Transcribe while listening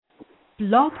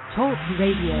Blog Talk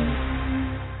Radio.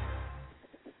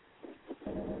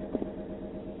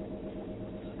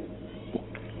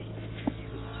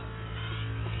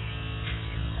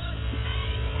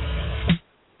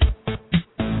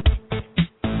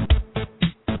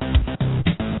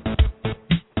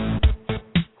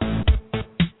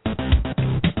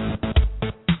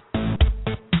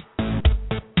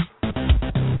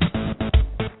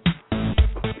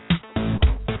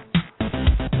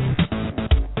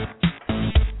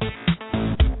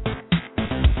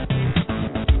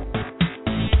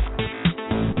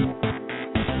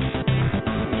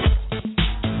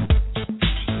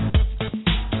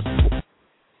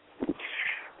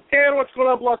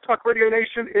 Blog Talk Radio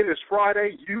Nation. It is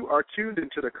Friday. You are tuned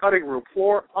into the cutting room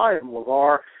floor. I am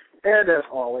Levar, and as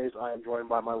always, I am joined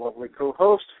by my lovely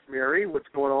co-host, Mary. What's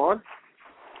going on?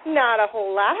 Not a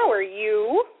whole lot. How are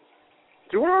you?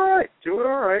 Doing all right. Doing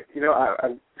all right. You know,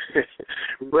 I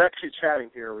we're actually chatting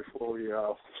here before we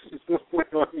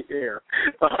went on the air.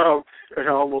 I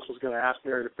almost was going to ask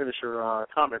Mary to finish her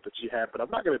comment that she had, but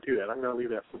I'm not going to do that. I'm going to leave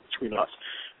that between us.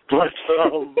 But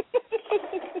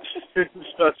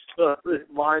just a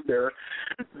reminder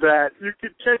that you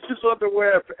can catch us on the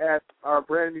web at our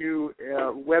brand new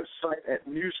website at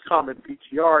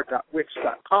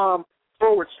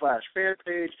newscommentbtr.wix.com/fan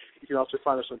page. You can also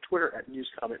find us on Twitter at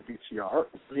newscommentbtr.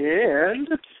 And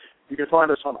you can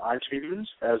find us on iTunes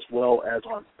as well as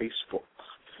on Facebook.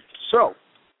 So,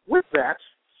 with that,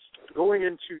 going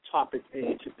into topic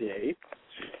A today,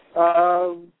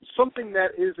 something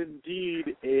that is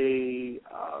indeed a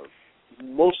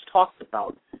most talked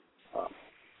about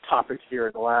topic here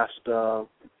in the last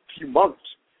few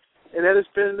months, and that has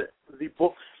been the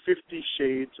book 50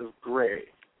 Shades of Grey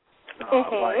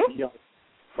by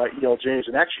E.L. James.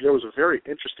 And actually, there was a very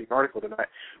interesting article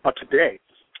today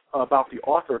about the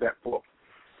author of that book.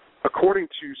 According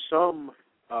to some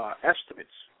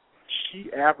estimates,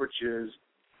 she averages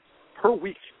per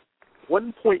week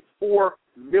 $1.4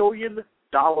 million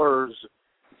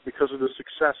because of the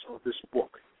success of this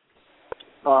book.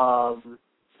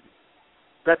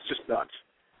 That's just nuts.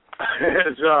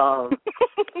 And,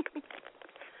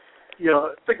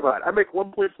 think about it. I make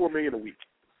 $1.4 million a week.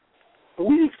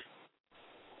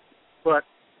 But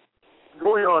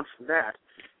going on from that,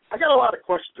 I got a lot of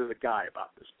questions as a guy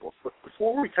about this book. But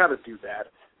before we kind of do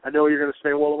that, I know you're going to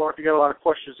say, well, Mark, you got a lot of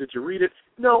questions. Did you read it?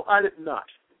 No, I did not.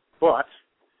 But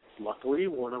luckily,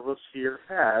 one of us here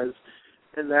has,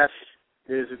 and that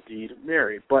is indeed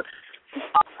Mary. But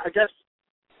I guess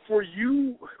for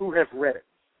you who have read it,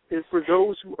 and for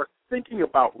those who are thinking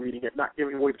about reading it, not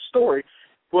giving away the story,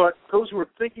 but those who are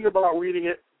thinking about reading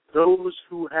it, those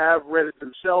who have read it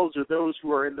themselves, or those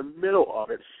who are in the middle of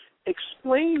it,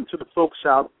 explain to the folks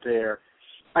out there,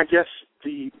 I guess,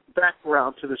 the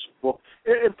background to this book,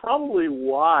 and probably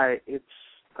why it's,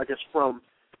 I guess, from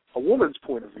a woman's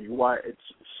point of view, why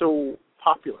it's so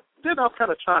popular. Then I'll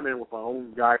kind of chime in with my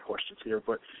own guy questions here,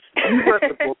 but you read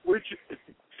the book. What did you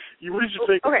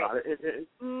think about it?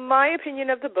 My opinion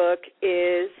of the book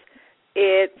is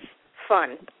it's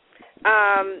fun.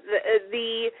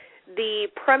 The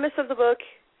premise of the book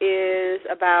is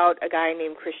about a guy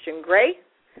named Christian Grey,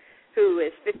 who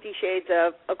is 50 Shades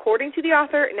of, according to the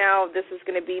author, now this is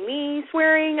going to be me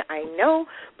swearing, I know,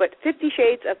 but 50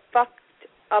 Shades of fucked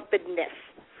upness.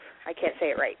 I can't say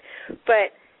it right.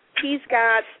 But he's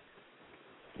got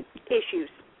issues,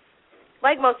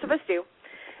 like most of us do,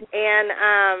 and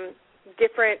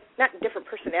not different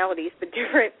personalities, but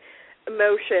different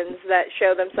emotions that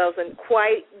show themselves in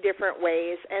quite different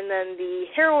ways. And then the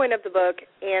heroine of the book,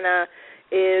 Anna,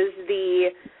 is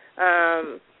the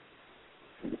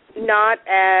not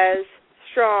as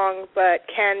strong, but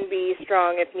can be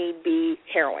strong if need be,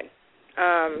 heroine.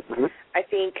 I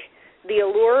think the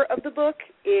allure of the book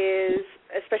is,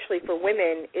 especially for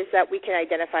women, is that we can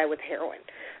identify with heroine.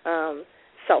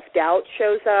 Self-doubt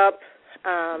shows up,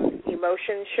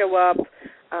 emotions show up,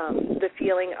 the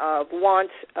feeling of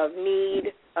want, of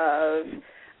need, of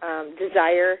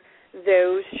desire,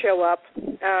 those show up.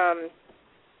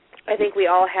 I think we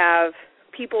all have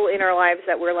people in our lives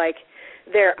that we're like,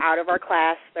 they're out of our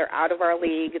class, they're out of our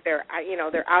league, they're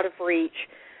out of reach.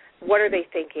 What are they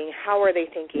thinking? How are they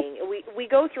thinking? We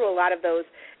go through a lot of those,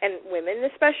 and women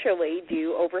especially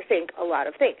do overthink a lot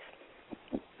of things.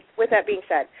 With that being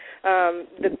said,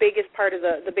 the biggest part of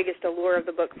the biggest allure of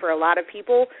the book for a lot of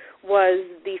people was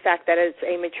the fact that it's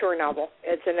a mature novel.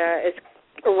 It's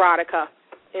erotica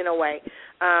in a way.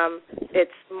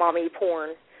 It's mommy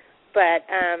porn, but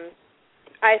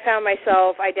I found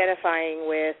myself identifying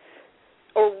with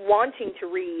or wanting to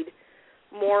read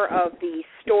more of the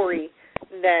story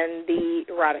than the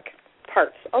erotic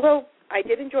parts. Although I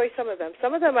did enjoy some of them.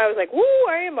 Some of them I was like, woo,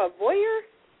 I am a voyeur.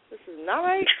 This is not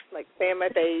right. Like, fan my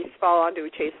face, fall onto a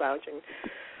chase lounge, and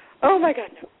oh, my God,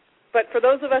 no. But for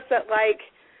those of us that like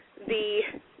the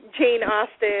Jane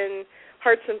Austen,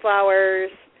 Hearts and Flowers,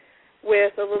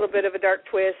 with a little bit of a dark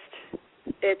twist,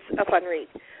 it's a fun read.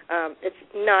 It's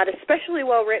not especially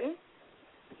well written,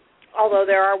 although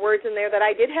there are words in there that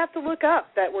I did have to look up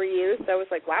that were used. I was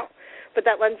like, wow. But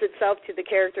that lends itself to the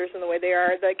characters and the way they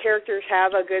are. The characters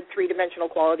have a good three-dimensional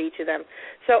quality to them.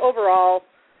 So overall,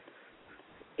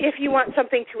 if you want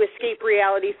something to escape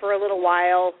reality for a little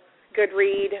while, good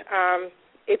read.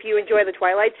 If you enjoy the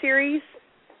Twilight series,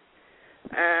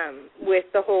 with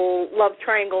the whole love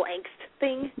triangle angst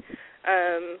thing,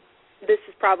 this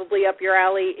is probably up your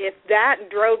alley. If that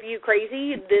drove you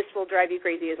crazy, this will drive you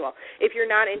crazy as well. If you're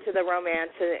not into the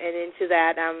romance and into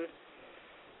that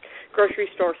grocery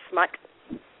store smut,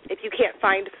 if you can't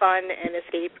find fun and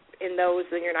escape in those,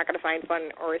 then you're not going to find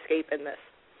fun or escape in this,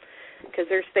 because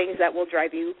there's things that will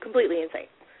drive you completely insane.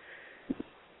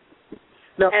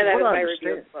 Now, and that is my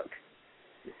review of the book.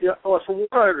 Yeah, from what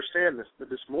I understand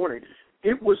this morning,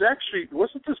 it was actually,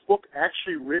 wasn't this book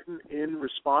actually written in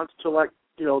response to, like,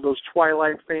 you know, those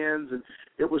Twilight fans, and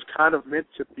it was kind of meant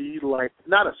to be like,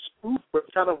 not a spoof, but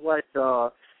kind of like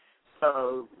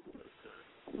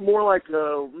more like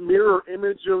a mirror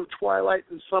image of Twilight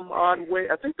in some odd way.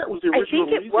 I think that was the original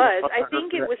reason. I think it was. I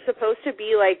think it was supposed to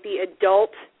be like the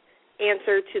adult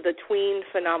answer to the tween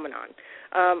phenomenon.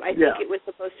 I think it was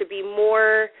supposed to be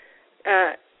more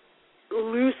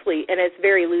loosely, and it's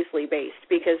very loosely based,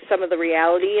 because some of the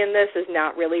reality in this is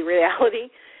not really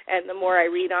reality, and the more I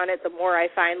read on it, the more I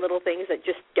find little things that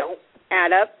just don't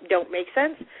add up, don't make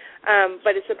sense.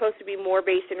 But it's supposed to be more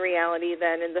based in reality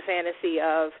than in the fantasy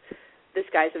of this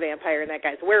guy's a vampire and that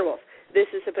guy's a werewolf. This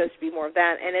is supposed to be more of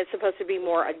that, and it's supposed to be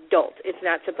more adult. It's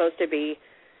not supposed to be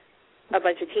a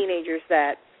bunch of teenagers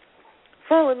that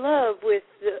fall in love with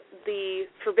the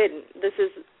forbidden. This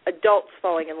is adults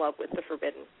falling in love with the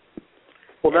forbidden.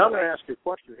 Well, now I'm going to ask you a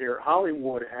question here.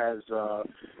 Hollywood has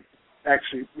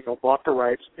actually, bought the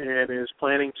rights and is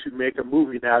planning to make a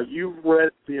movie. Now, you've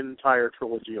read the entire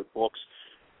trilogy of books.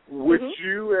 Would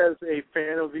you, as a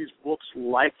fan of these books,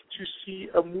 like to see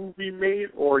a movie made,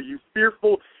 or are you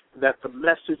fearful that the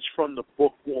message from the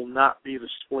book will not be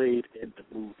displayed in the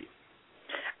movie?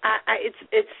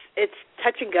 It's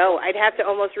touch and go. I'd have to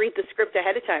almost read the script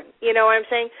ahead of time. You know what I'm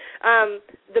saying?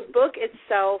 The book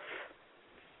itself,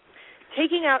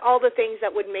 taking out all the things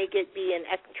that would make it be an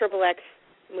XXX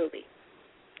movie.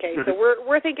 Okay, so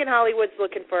we're thinking Hollywood's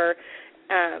looking for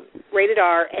rated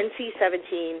R,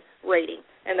 NC-17 rating,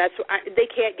 and that's they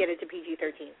can't get it to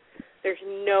PG-13. There's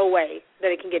no way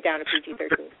that it can get down to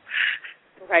PG-13.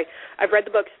 Okay, I've read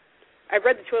the books. I've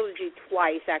read the trilogy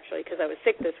twice, actually, because I was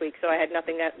sick this week, so I had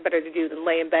nothing better to do than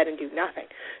lay in bed and do nothing.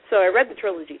 So I read the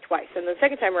trilogy twice, and the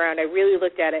second time around, I really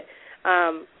looked at it.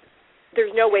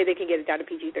 There's no way they can get it down to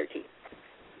PG-13.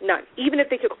 None. Even if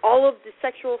they took all of the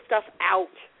sexual stuff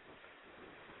out,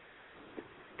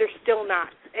 they're still not.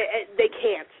 They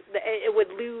can't. It would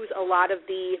lose a lot of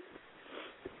the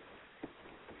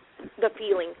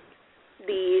feeling,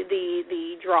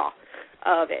 the draw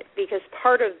of it, because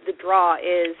part of the draw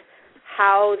is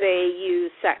how they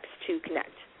use sex to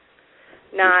connect.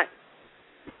 Not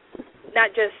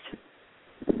just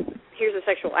here's a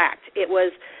sexual act. It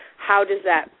was how does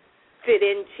that fit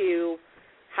into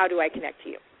how do I connect to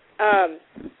you?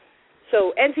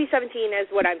 So NC-17 is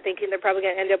what I'm thinking they're probably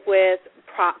going to end up with,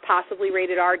 possibly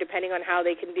rated R, depending on how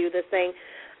they can do this thing.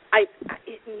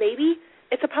 Maybe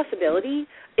it's a possibility.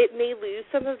 It may lose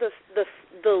some of the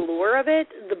lure of it.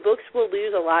 The books will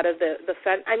lose a lot of the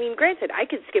fun. I mean, granted, I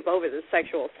could skip over the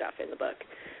sexual stuff in the book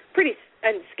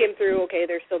and skim through, okay,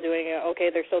 they're still doing it, okay,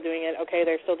 they're still doing it, okay,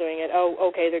 they're still doing it, oh,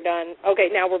 okay, they're done, okay,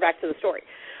 now we're back to the story.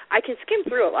 I can skim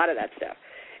through a lot of that stuff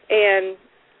and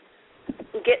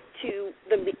get to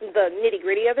the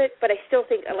nitty-gritty of it, but I still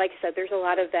think, like I said, there's a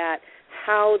lot of that,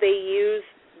 how they use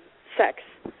sex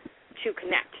to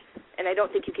connect, and I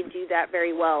don't think you can do that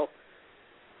very well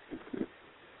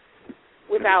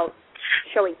without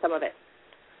showing some of it.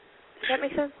 Does that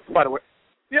make sense? By the way,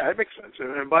 yeah, it makes sense.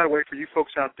 And by the way, for you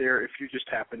folks out there, if you just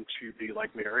happen to be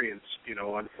like Mary and,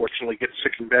 unfortunately get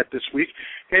sick in bed this week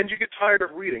and you get tired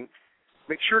of reading,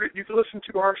 make sure that you can listen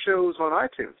to our shows on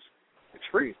iTunes. It's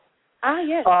free. Ah,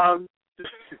 yes. But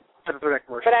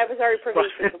I was already privy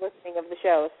to the listening of the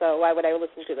show, so why would I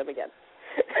listen to them again?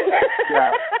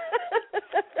 Yeah.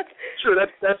 Sure,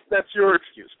 that's your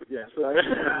excuse, but yes, I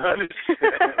understand.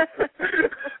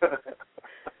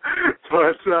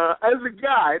 But as a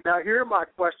guy, now here are my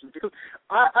questions, because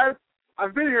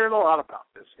I've been hearing a lot about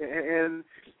this, and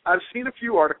I've seen a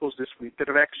few articles this week that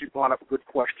have actually brought up good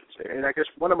questions. And I guess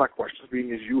one of my questions,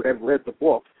 being as you have read the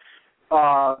book,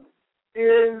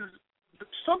 is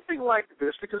something like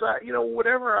this, because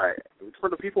for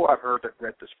the people I've heard that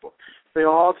read this book, they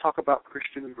all talk about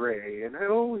Christian Grey and,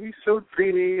 oh, he's so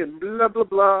dreamy and blah, blah,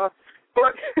 blah.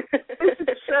 But is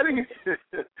it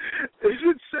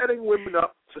setting women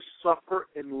up to suffer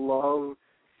in love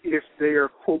if they are,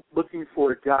 quote, looking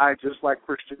for a guy just like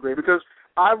Christian Grey? Because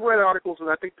I've read articles, and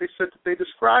I think they said that they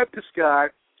described this guy,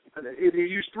 and they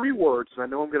used 3 words, and I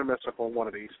know I'm going to mess up on one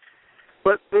of these,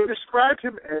 but they described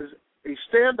him as a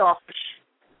standoffish,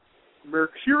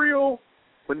 mercurial,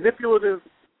 manipulative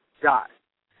guy.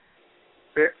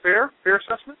 Fair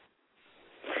assessment?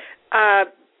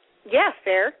 Yeah,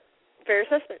 fair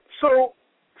assessment. So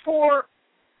for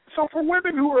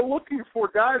women who are looking for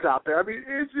guys out there, I mean,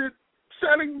 is it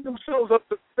setting themselves up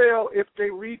to fail if they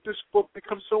read this book,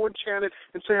 become so enchanted,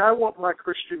 and say, I want my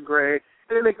Christian Grey,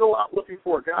 and then they go out looking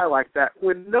for a guy like that,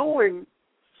 when knowing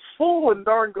full and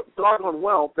doggone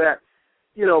well that,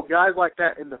 guys like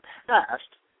that in the past,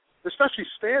 especially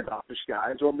standoffish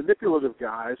guys or manipulative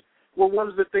guys, were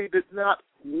ones that they did not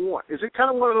want? Is it kind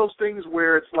of one of those things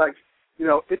where it's like,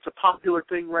 it's a popular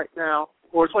thing right now?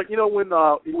 Or it's like, when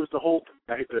it was the whole,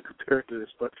 I hate to compare it to this,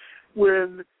 but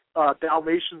when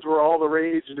Dalmatians were all the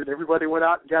rage, and then everybody went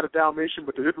out and got a Dalmatian,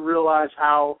 but they didn't realize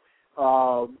how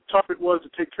tough it was to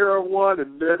take care of one,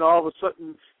 and then all of a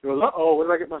sudden, uh-oh, what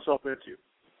did I get myself into?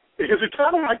 Is it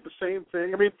kind of like the same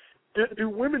thing? I mean, do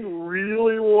women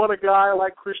really want a guy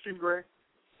like Christian Grey?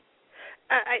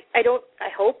 I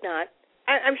hope not.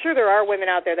 I'm sure there are women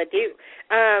out there that do.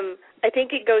 I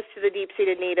think it goes to the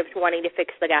deep-seated need of wanting to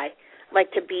fix the guy,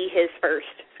 like to be his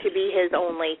first, to be his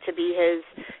only, to be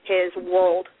his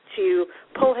world, to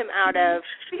pull him out of,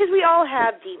 because we all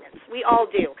have demons. We all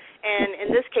do. And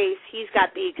in this case, he's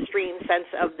got the extreme sense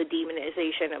of the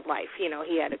demonization of life. He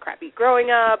had a crappy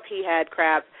growing up. He had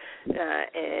crap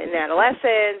in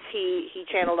adolescence. He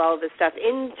channeled all of his stuff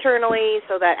internally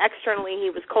so that externally he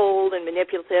was cold and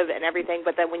manipulative and everything.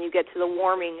 But then when you get to the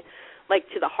warming, like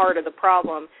to the heart of the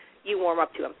problem, you warm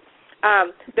up to him.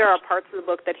 There are parts of the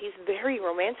book that he's very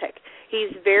romantic.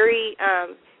 He's very,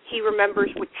 he remembers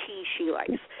what tea she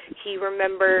likes. He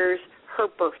remembers her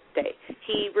birthday.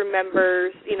 He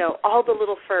remembers, all the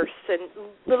little firsts and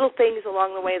little things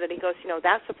along the way that he goes,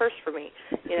 that's a first for me.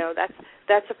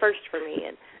 That's a first for me.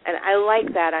 And I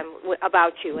like that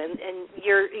about you. And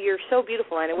you're so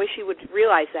beautiful, and I wish you would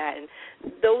realize that. And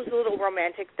those little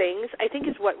romantic things, I think,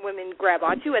 is what women grab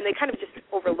onto, and they kind of just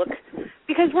overlook.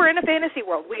 Because we're in a fantasy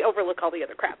world, we overlook all the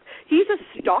other crap. He's a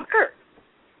stalker.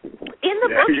 In the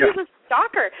book, he's a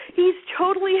stalker. He's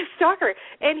totally a stalker,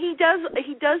 and he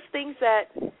does things that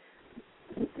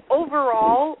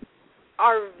overall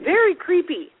are very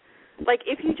creepy. Like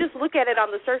if you just look at it on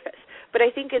the surface. But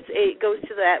I think it goes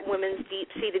to that women's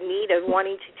deep-seated need of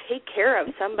wanting to take care of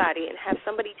somebody and have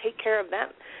somebody take care of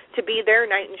them, to be their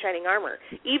knight in shining armor,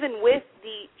 even with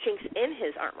the chinks in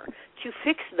his armor, to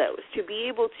fix those, to be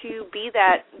able to be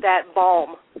that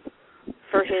balm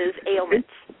for his ailments.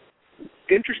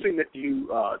 Interesting that you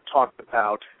talked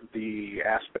about the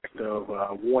aspect of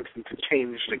wanting to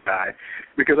change the guy,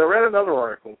 because I read another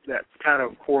article that kind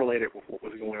of correlated with what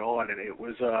was going on, and it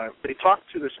was they talked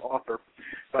to this author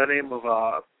by the name of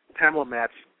Pamela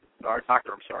Matz, or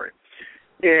doctor, I'm sorry,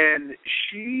 and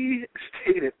she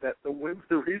stated that the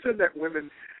reason that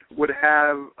women would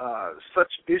have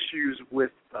such issues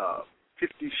with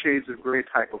 50 Shades of Grey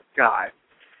type of guy,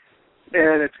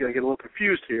 and it's going to get a little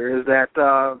confused here, is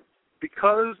that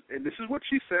because, and this is what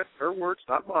she said, her words,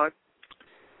 not mine,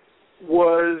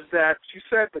 was that she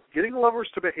said that getting lovers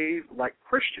to behave like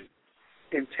Christian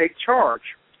and take charge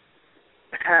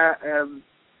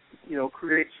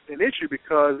creates an issue,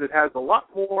 because it has a lot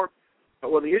more,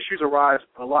 the issues arise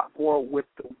a lot more with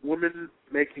the women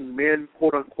making men,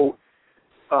 quote unquote,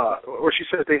 or she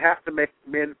says they have to make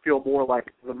men feel more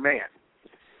like the man.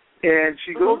 And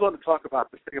she goes on to talk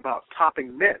about this thing about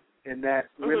topping men, and that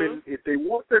women, if they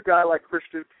want their guy like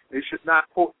Christian, they should not,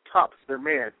 quote, top their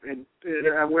man. And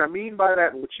what I mean by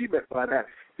that, and what she meant by that,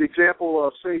 the example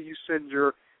of, say you send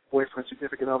your boyfriend,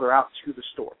 significant other out to the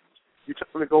store. You tell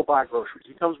him to go buy groceries.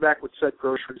 He comes back with said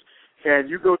groceries, and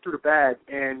you go through the bag,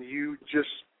 and you just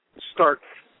start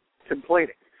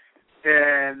complaining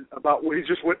and about what he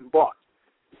just went and bought.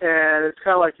 And it's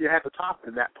kind of like you have to top him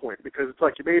at that point, because it's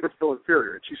like you made him feel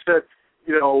inferior. And she said,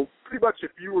 pretty much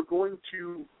if you were going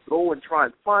to go and try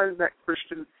and find that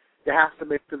Christian, you have to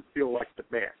make them feel like the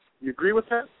man. You agree with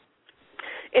that?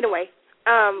 In a way.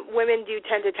 Women do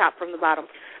tend to top from the bottom.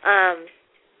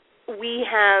 We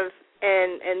have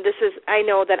and this is, I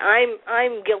know that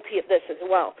I'm guilty of this as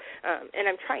well, and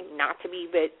I'm trying not to be,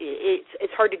 but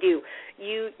it's hard to do.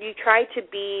 You try to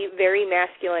be very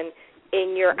masculine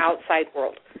in your outside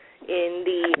world, in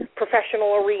the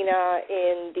professional arena,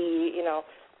 in the,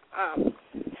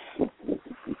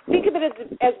 think of it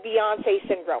as Beyonce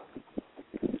syndrome.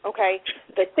 Okay,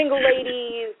 the single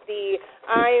ladies,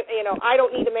 I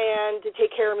don't need a man to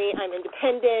take care of me. I'm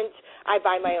independent. I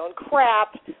buy my own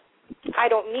crap. I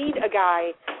don't need a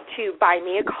guy to buy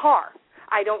me a car.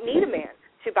 I don't need a man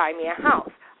to buy me a house.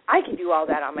 I can do all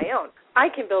that on my own. I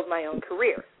can build my own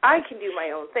career. I can do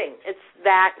my own thing. It's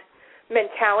that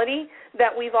mentality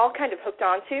that we've all kind of hooked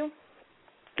onto.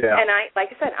 Yeah. And like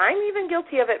I said, I'm even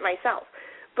guilty of it myself.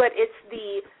 But it's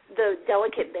the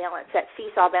delicate balance, that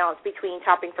seesaw balance between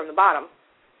topping from the bottom,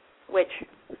 which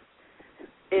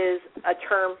is a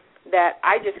term that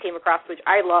I just came across, which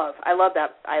I love. I love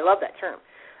that term.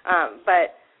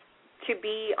 But to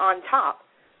be on top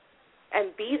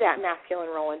and be that masculine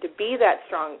role and to be that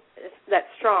strong,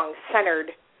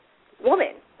 centered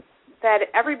woman that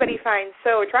everybody finds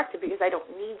so attractive because I don't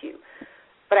need you,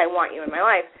 but I want you in my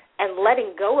life, and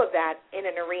letting go of that in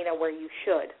an arena where you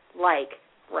should, like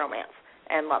romance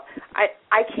and love.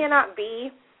 I cannot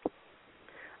be,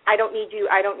 I don't need you,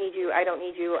 I don't need you, I don't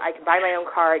need you. I can buy my own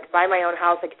car, I can buy my own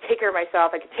house, I can take care of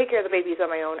myself, I can take care of the babies on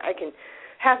my own, I can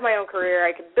have my own career,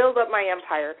 I can build up my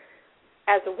empire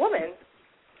as a woman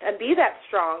and be that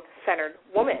strong, centered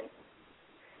woman,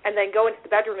 and then go into the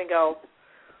bedroom and go,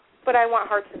 but I want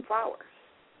hearts and flowers.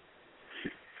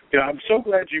 Yeah, I'm so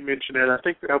glad you mentioned it. I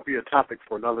think that'll be a topic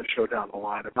for another show down the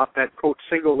line about that, quote,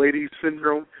 single ladies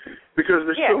syndrome, because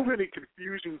there's so many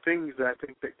confusing things that I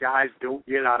think that guys don't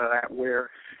get out of that, where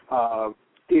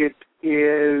it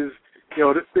is,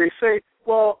 they say,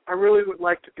 well, I really would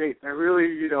like to date. I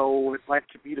really, would like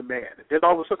to meet a man. And then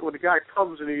all of a sudden when the guy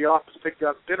comes and he offers to take you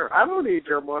out to dinner, I don't need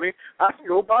your money. I can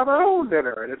go buy my own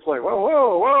dinner. And it's like,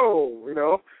 whoa.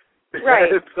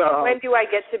 Right. When do I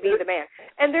get to be the man?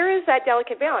 And there is that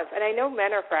delicate balance. And I know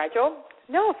men are fragile.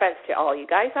 No offense to all you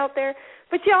guys out there,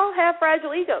 but y'all have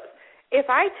fragile egos. If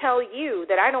I tell you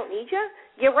that I don't need you,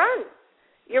 you run.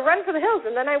 You run for the hills,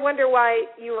 and then I wonder why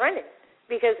you're running.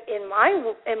 Because in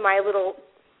my little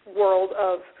world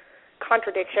of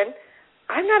contradiction,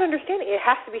 I'm not understanding. It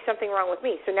has to be something wrong with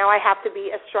me. So now I have to be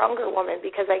a stronger woman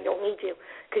because I don't need you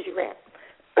because you ran.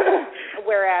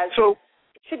 Whereas it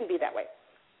shouldn't be that way.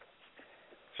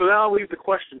 So now I'll leave the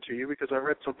question to you, because I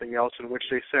read something else in which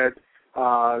they said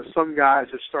some guys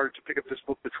have started to pick up this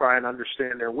book to try and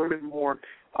understand their women more.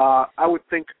 I would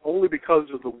think only because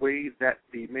of the way that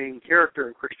the main character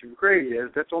in Christian Grey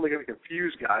is, that's only going to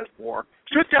confuse guys more.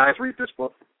 Should guys read this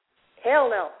book? Hell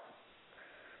no.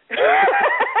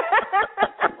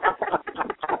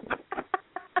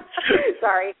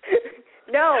 Sorry.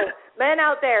 No, men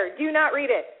out there, do not read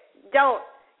it. Don't.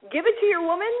 Give it to your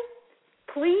woman.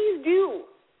 Please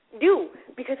do,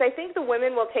 because I think the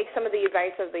women will take some of the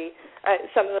advice of the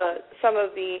some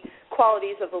of the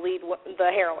qualities of the lead, the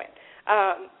heroine.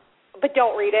 But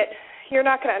don't read it. You're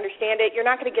not going to understand it. You're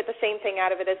not going to get the same thing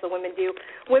out of it as the women do.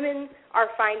 Women are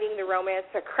finding the romance.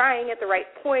 They're crying at the right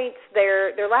points.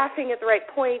 They're laughing at the right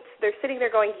points. They're sitting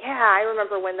there going, yeah, I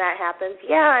remember when that happens.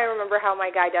 Yeah, I remember how my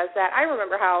guy does that. I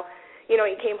remember how, he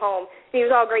came home. He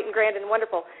was all great and grand and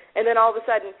wonderful. And then all of a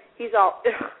sudden, he's all,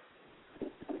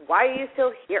 why are you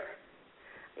still here?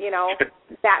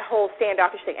 That whole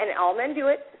standoffish thing. And all men do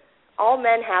it. All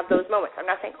men have those moments. I'm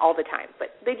not saying all the time,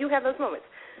 but they do have those moments.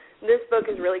 This book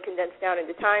is really condensed down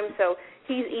into time, so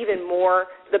he's even more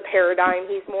the paradigm.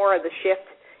 He's more of the shift.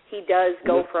 He does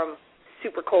go from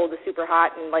super cold to super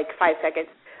hot in like 5 seconds.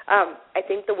 I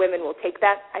think the women will take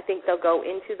that. I think they'll go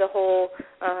into the whole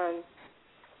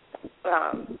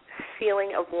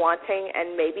feeling of wanting,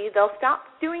 and maybe they'll stop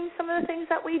doing some of the things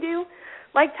that we do,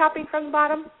 like topping from the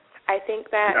bottom. I think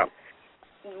that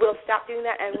we'll stop doing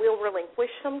that, and we'll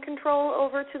relinquish some control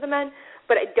over to the men,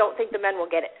 but I don't think the men will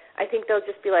get it. I think they'll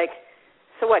just be like,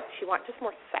 so what, does she want just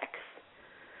more sex?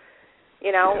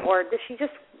 Or does she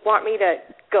just want me to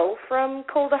go from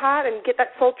cold to hot and get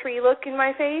that sultry look in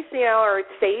my face, or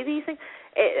say these things?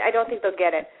 I don't think they'll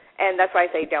get it, and that's why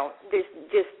I say don't.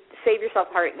 Just save yourself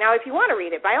heart. Now, if you want to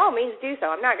read it, by all means do so.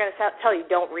 I'm not going to tell you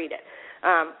don't read it,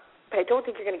 but I don't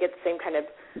think you're going to get the same kind of,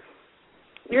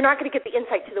 you're not going to get the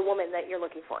insight to the woman that you're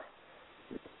looking for.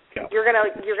 Yeah. You're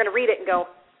gonna read it and go,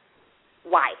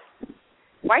 why?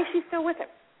 Why is she still with him?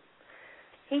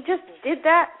 He just did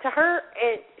that to her,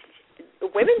 and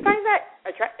women find that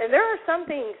attractive. And there are some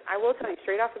things, I will tell you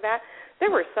straight off the bat, there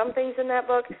were some things in that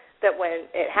book that when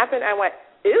it happened, I went,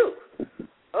 ew,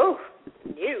 oh,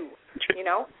 ew,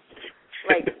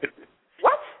 Like,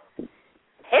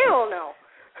 Hell no.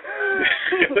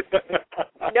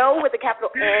 No with a capital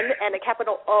N and a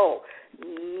capital O.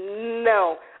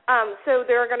 No. So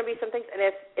there are going to be some things, and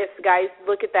if guys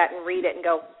look at that and read it and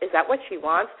go, is that what she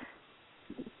wants?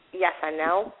 Yes and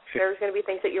no. There's going to be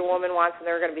things that your woman wants, and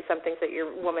there are going to be some things that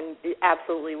your woman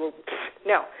absolutely will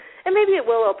no. And maybe it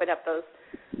will open up those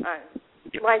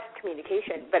lines of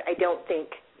communication, but I don't think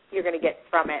you're going to get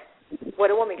from it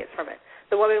what a woman gets from it.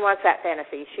 The woman wants that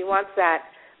fantasy. She wants that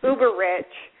uber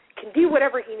rich, can do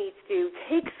whatever he needs to,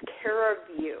 takes care of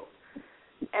you,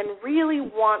 and really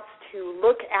wants to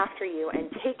look after you and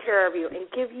take care of you and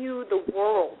give you the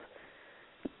world.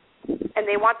 And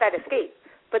they want that escape,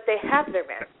 but they have their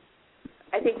men.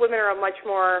 I think women are much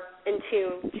more in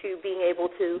tune to being able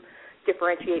to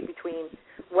differentiate between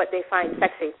what they find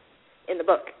sexy in the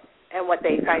book and what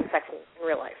they find sexy in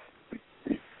real life.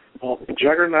 Well, the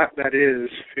juggernaut that is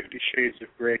 50 Shades of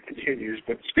Grey continues.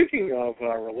 But speaking of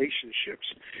relationships,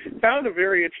 found a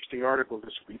very interesting article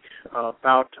this week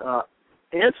about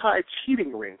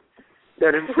anti-cheating ring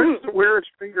that imprints the wearer's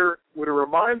finger with a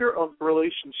reminder of the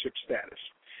relationship status.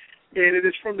 And it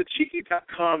is from the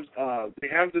Cheeky.com. They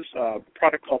have this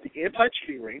product called the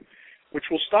anti-cheating ring, which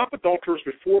will stop adulterers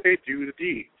before they do the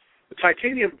deed. The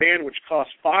titanium band, which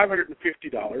costs $550,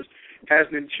 has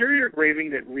an interior engraving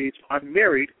that reads, "I'm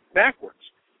married,"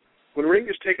 backwards. When the ring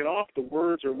is taken off, the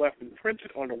words are left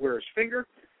imprinted on the wearer's finger,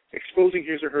 exposing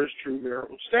his or her true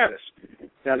marital status.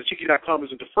 Now, the Cheeky.com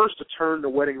isn't the first to turn the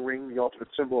wedding ring, the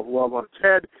ultimate symbol of love, on its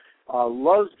head.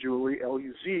 Luz Jewelry,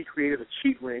 L-U-Z, created a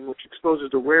cheat ring, which exposes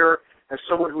the wearer as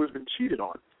someone who has been cheated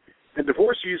on. And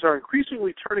divorcees are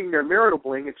increasingly turning their marital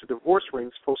bling into divorce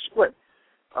rings post-split.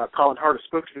 Colin Hart, a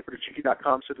spokesman for the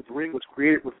Cheeky.com, said that the ring was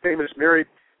created with famous married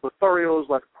Lotharios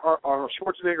like Arnold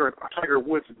Schwarzenegger and Tiger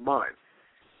Woods in mind.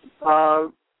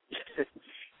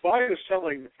 Buying or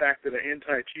selling the fact that an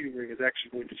anti-cheating ring is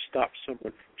actually going to stop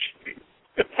someone from cheating.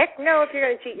 Heck no, if you're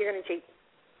going to cheat, you're going to cheat.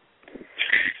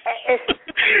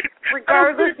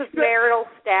 Regardless of marital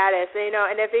status,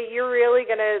 and if you're really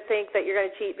going to think that you're going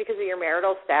to cheat because of your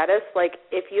marital status, like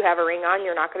if you have a ring on,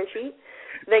 you're not going to cheat,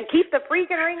 then keep the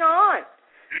freaking ring on.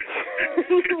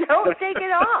 Don't take it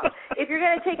off. If you're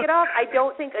going to take it off, I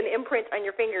don't think an imprint on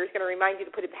your finger is going to remind you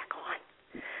to put it back on.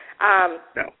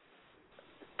 No.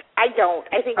 I don't.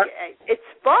 I think it's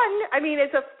fun. I mean,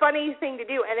 it's a funny thing to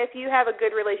do. And if you have a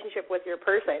good relationship with your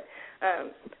person,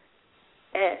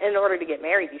 in order to get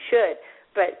married, you should.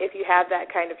 But if you have that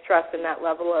kind of trust and that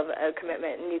level of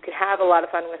commitment and you can have a lot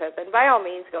of fun with it, then by all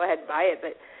means, go ahead and buy it.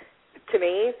 But to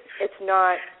me, it's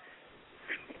not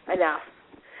enough.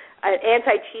 An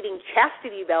anti-cheating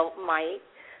chastity belt might,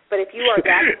 but if you are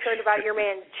that concerned about your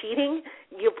man cheating,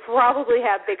 you probably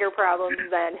have bigger problems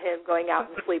than him going out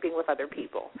and sleeping with other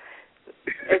people.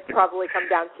 It probably comes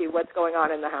down to what's going on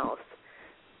in the house.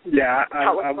 Yeah,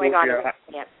 what's going on in the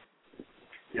camp.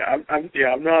 I'm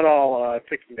not all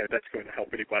thinking that that's going to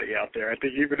help anybody out there. I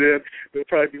think even then, they'll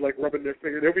probably be like rubbing their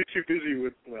finger. They'll be too busy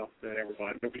with, never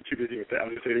mind. They'll be too busy with that. I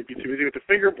was going to say they'll be too busy with the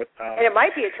finger, but... and it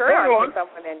might be a turn-on for some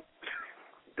women.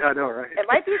 I know, right? It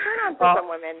might be a turn-on for some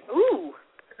women. Ooh.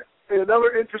 And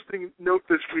another interesting note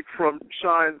this week from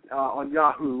Shine on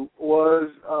Yahoo was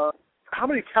how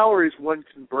many calories one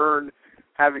can burn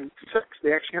having sex.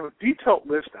 They actually have a detailed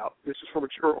list out. This is for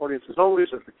mature audiences only,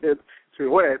 so the kids to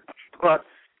away. But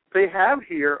they have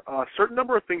here a certain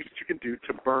number of things that you can do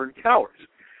to burn calories.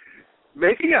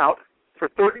 Making out for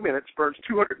 30 minutes burns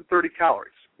 230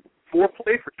 calories.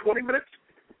 Foreplay for 20 minutes,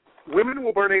 women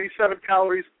will burn 87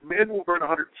 calories, men will burn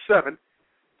 107.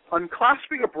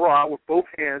 Unclasping a bra with both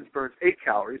hands burns 8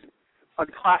 calories.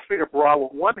 Unclasping a bra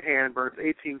with one hand burns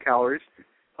 18 calories.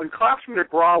 Unclasping a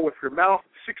bra with your mouth,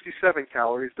 67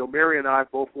 calories, though Mary and I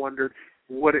both wondered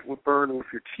what it would burn with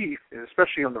your teeth, and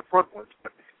especially on the front ones,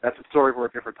 but that's a story for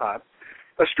a different time.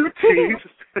 A striptease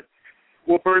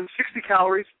will burn 60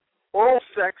 calories. Oral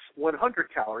sex, 100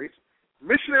 calories.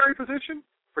 Missionary position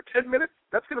for 10 minutes,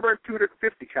 that's going to burn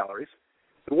 250 calories.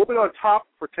 The woman on top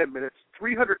for 10 minutes,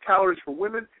 300 calories for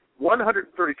women,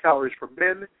 130 calories for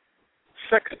men.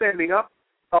 Sex standing up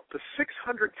to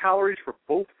 600 calories for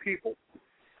both people.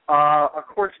 Of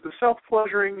course, the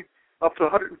self-pleasuring, up to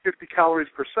 150 calories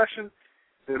per session.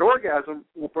 And an orgasm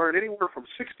will burn anywhere from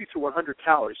 60 to 100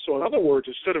 calories. So in other words,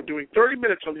 instead of doing 30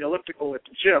 minutes on the elliptical at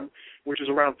the gym, which is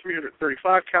around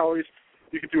 335 calories,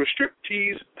 you can do a strip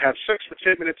tease, have sex for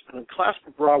 10 minutes, and unclasp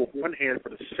a bra with one hand for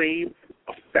the same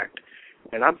effect.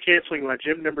 And I'm canceling my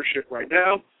gym membership right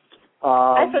now.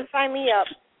 I said sign me up.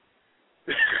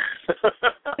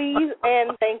 Please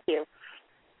and thank you.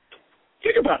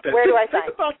 Think about that. Where do I think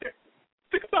sign? About that.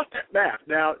 think about that math.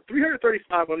 Now,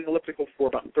 335 on an elliptical for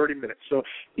about 30 minutes. So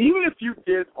even if you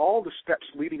did all the steps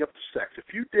leading up to sex,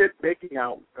 if you did making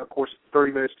out, of course,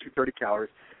 30 minutes, 230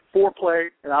 calories, foreplay,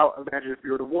 and I'll imagine if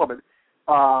you were a woman,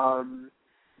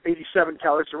 87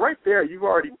 calories. So right there, you've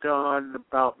already done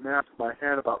about, math in my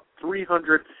hand, about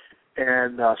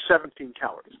 317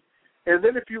 calories. And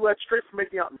then if you let straight from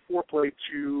making out in foreplay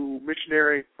to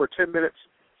missionary for 10 minutes,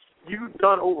 you've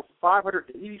done over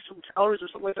 580-some calories or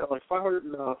something like that, like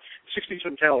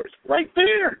 560-some calories. Right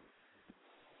there.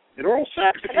 In oral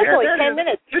sex. And that's only 10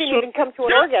 minutes. You didn't even come to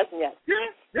an orgasm yet. Yeah.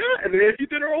 And then if you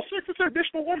did oral sex, it's an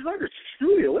additional 100. It's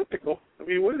truly elliptical. I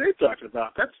mean, what are they talking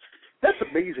about? That's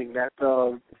amazing. But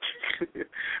that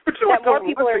more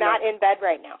people are not in bed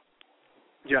right now.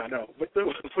 Yeah, I know. But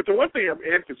the one thing I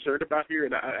am concerned about here,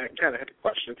 and I kind of had a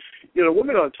question,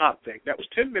 women on top thing, that was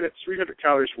 10 minutes, 300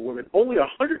 calories for women, only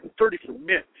 130 for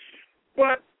men.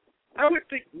 But I would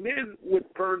think men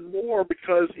would burn more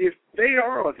because if they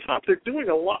are on top, they're doing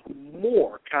a lot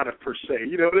more, kind of, per se.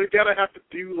 They got to have to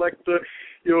do, like, the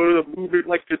movement,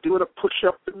 like they're doing a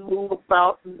push-up and move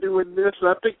about and doing this. And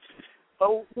I think a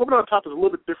woman on top is a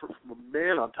little bit different from a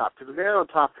man on top, because a man on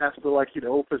top has to, like,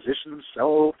 position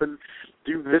himself and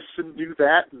do this and do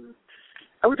that. And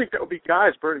I would think that would be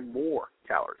guys burning more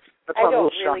calories. That's I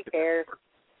don't really care.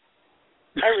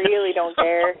 I really don't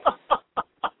care.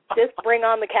 Just bring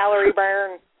on the calorie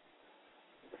burn.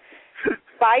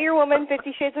 Buy your woman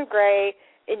 50 Shades of Grey.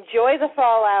 Enjoy the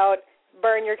fallout.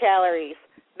 Burn your calories.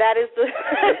 That is the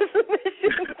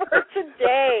mission for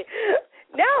today.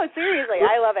 No, seriously,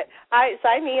 I love it.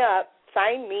 Sign me up.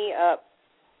 Sign me up.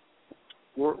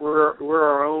 We're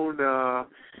our own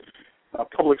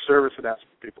public service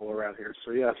announcement people around here.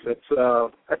 So yes,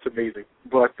 that's amazing.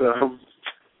 But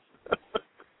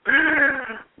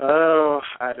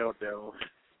I don't know.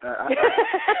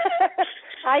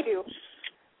 I do.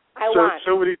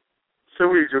 So many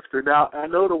jokes there. Now I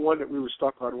know the one that we were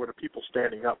stuck on were the people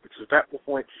standing up, because at that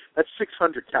point that's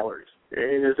 600 calories.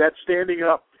 And is that standing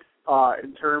up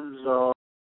in terms of?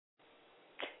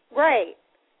 Right.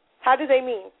 How do they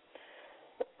mean?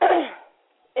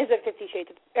 Is it 50 Shades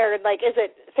of, or like, is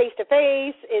it face to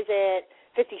face? Is it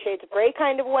 50 Shades of Grey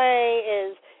kind of way?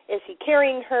 Is he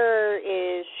carrying her?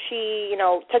 Is she,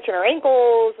 touching her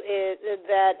ankles?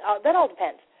 That all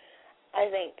depends. I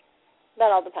think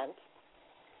that all depends.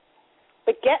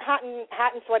 But get hot and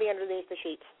sweaty underneath the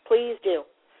sheets, please do.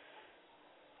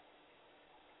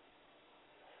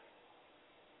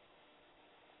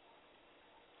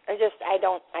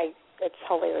 It's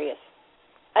hilarious.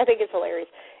 I think it's hilarious.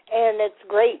 And it's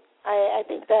great. I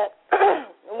think that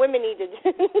women need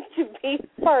to be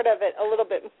part of it a little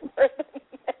bit more than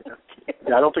men.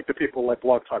 Yeah, I don't think the people like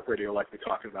Blog Talk Radio like me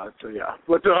talking about it, so yeah.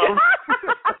 But,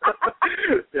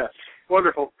 yes,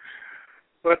 wonderful.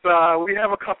 But we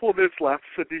have a couple of minutes left,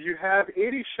 so do you have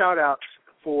any shout-outs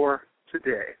for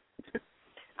today?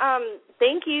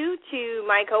 Thank you to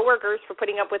my coworkers for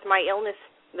putting up with my illness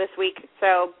this week.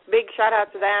 So big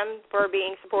shout-out to them for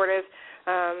being supportive.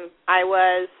 I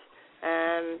was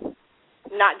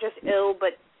not just ill,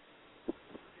 but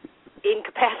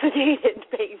incapacitated,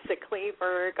 basically,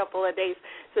 for a couple of days.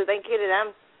 So thank you to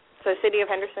them. So City of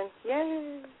Henderson,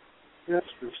 yay. Yes,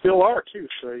 we still are, too.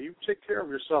 So you take care of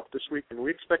yourself this week, and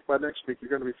we expect by next week you're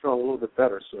going to be feeling a little bit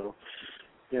better. So,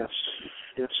 yes.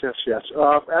 As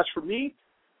for me,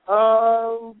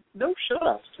 no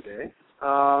shout-outs today.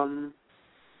 I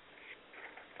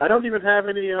don't even have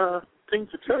any thing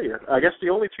to tell you. I guess the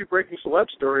only two breaking celeb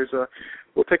stories,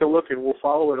 we'll take a look and we'll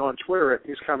follow it on Twitter at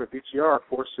NewsCommentBTR, of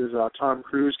course, is Tom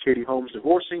Cruise, Katie Holmes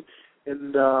divorcing,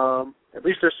 and at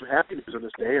least there's some happy news on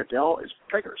this day. Adele is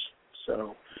preggers.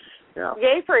 So, yeah.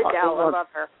 Yay for Adele. I love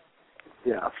her.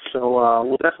 Yeah, so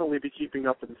we'll definitely be keeping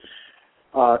up and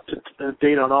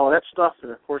date on all of that stuff,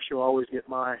 and of course you'll always get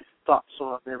my thoughts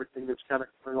on everything that's kind of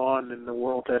going on in the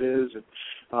world that is. And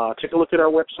take a look at our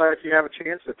website if you have a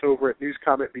chance. It's over at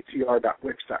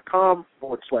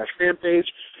newscommentbtr.wix.com/fan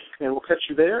page, and we'll catch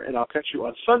you there, and I'll catch you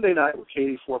on Sunday night with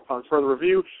Katie for Upon Further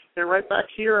Review, and right back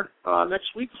here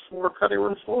next week for Cutting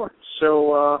Room Floor.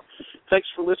 So thanks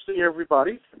for listening,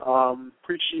 everybody.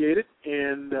 Appreciate it,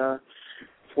 and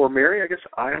for Mary, I guess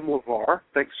I am Levar.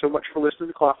 Thanks so much for listening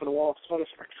to Clock on the Wall. Our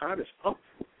time is up.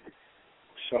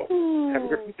 So, have a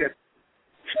good weekend.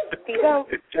 Peace out.